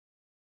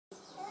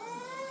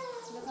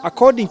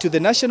According to the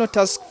National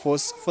Task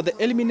Force for the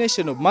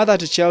Elimination of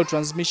Mother-to-Child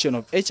Transmission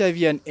of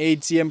HIV and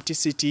AIDS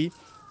 (EMTCT),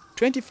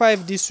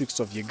 25 districts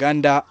of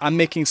Uganda are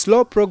making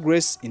slow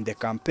progress in the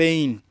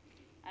campaign.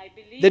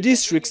 The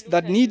districts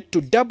that need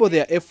to double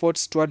their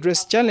efforts to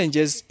address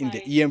challenges in the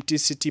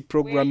EMTCT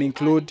program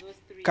include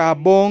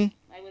Kabong,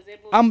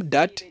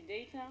 Amdat,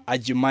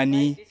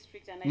 Ajumani,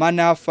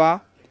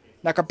 Manafa,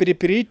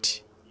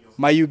 Nakapiripirit,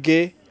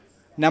 Mayuge,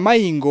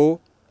 Namayingo,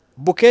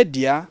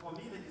 Bukedia,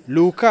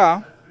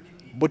 Luka,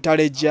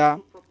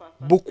 Butaleja,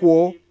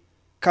 Bukwo,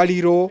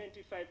 Kaliro,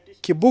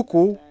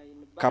 Kibuku,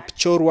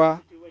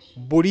 Kapchorwa,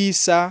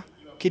 Bulisa,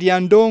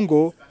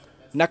 Kiriandongo,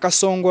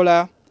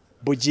 Nakasongola,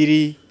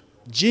 Bujiri,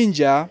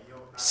 Jinja,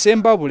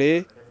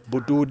 Sembabule,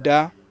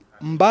 Bududa,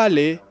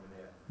 Mbale,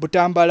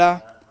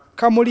 Butambala,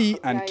 Kamuli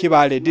and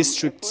Kibale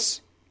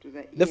districts.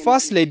 The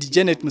First Lady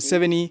Janet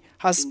Museveni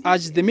has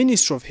urged the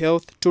Ministry of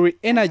Health to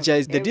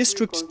re-energize the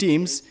district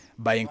teams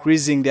by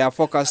increasing their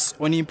focus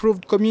on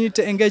improved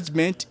community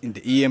engagement in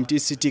the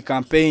EMTCT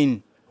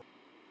campaign.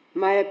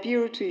 My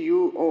appeal to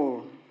you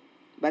all,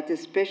 but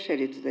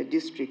especially to the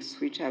districts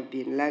which have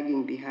been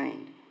lagging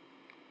behind,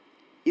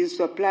 is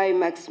to apply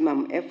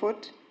maximum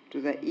effort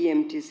to the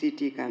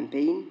EMTCT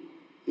campaign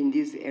in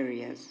these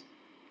areas.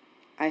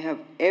 I have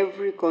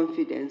every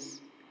confidence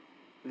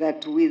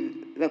that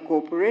with the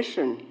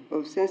cooperation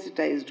of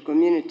sensitized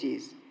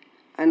communities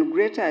and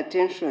greater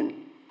attention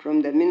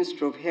from the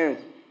Ministry of Health,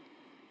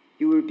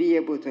 you will be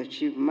able to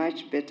achieve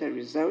much better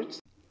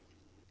results.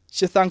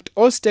 She thanked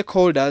all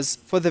stakeholders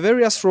for the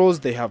various roles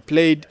they have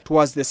played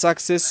towards the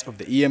success of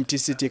the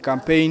EMTCT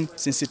campaign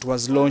since it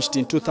was launched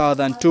in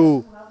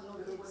 2002.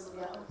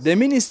 The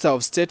Minister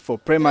of State for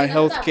Primary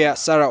Health Care,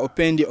 Sarah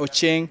Opendi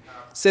Ocheng,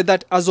 said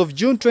that as of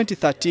June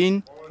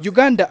 2013,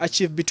 Uganda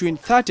achieved between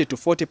 30 to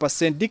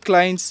 40%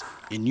 declines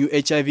in new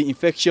HIV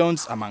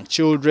infections among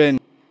children.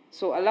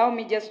 So allow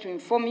me just to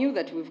inform you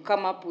that we've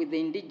come up with the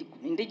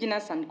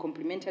Indigenous and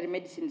Complementary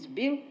Medicines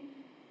Bill,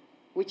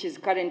 which is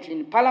currently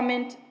in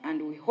Parliament,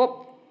 and we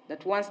hope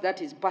that once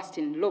that is passed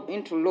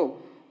into law,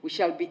 we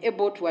shall be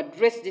able to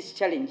address this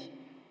challenge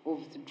of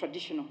the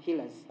traditional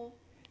healers.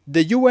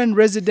 The UN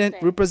resident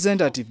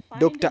representative,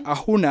 Dr.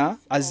 Ahuna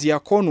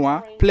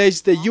Aziakonwa,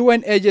 pledged the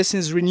UN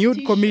agency's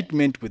renewed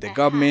commitment with the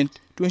government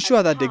to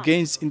ensure that the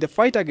gains in the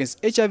fight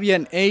against HIV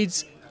and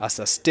AIDS are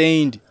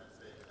sustained.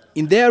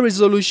 In their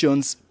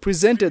resolutions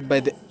presented by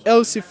the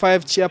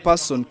LC5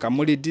 chairperson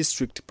Kamuli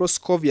District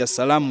Proscovia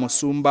Salam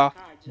Musumba,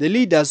 the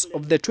leaders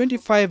of the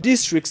 25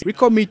 districts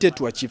recommitted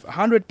to achieve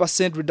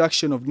 100%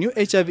 reduction of new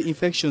HIV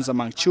infections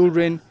among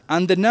children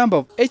and the number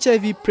of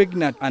HIV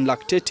pregnant and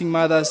lactating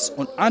mothers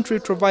on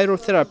antiretroviral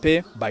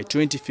therapy by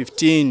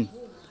 2015.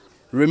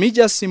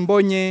 Remija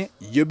Simbonye,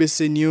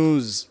 UBC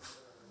News.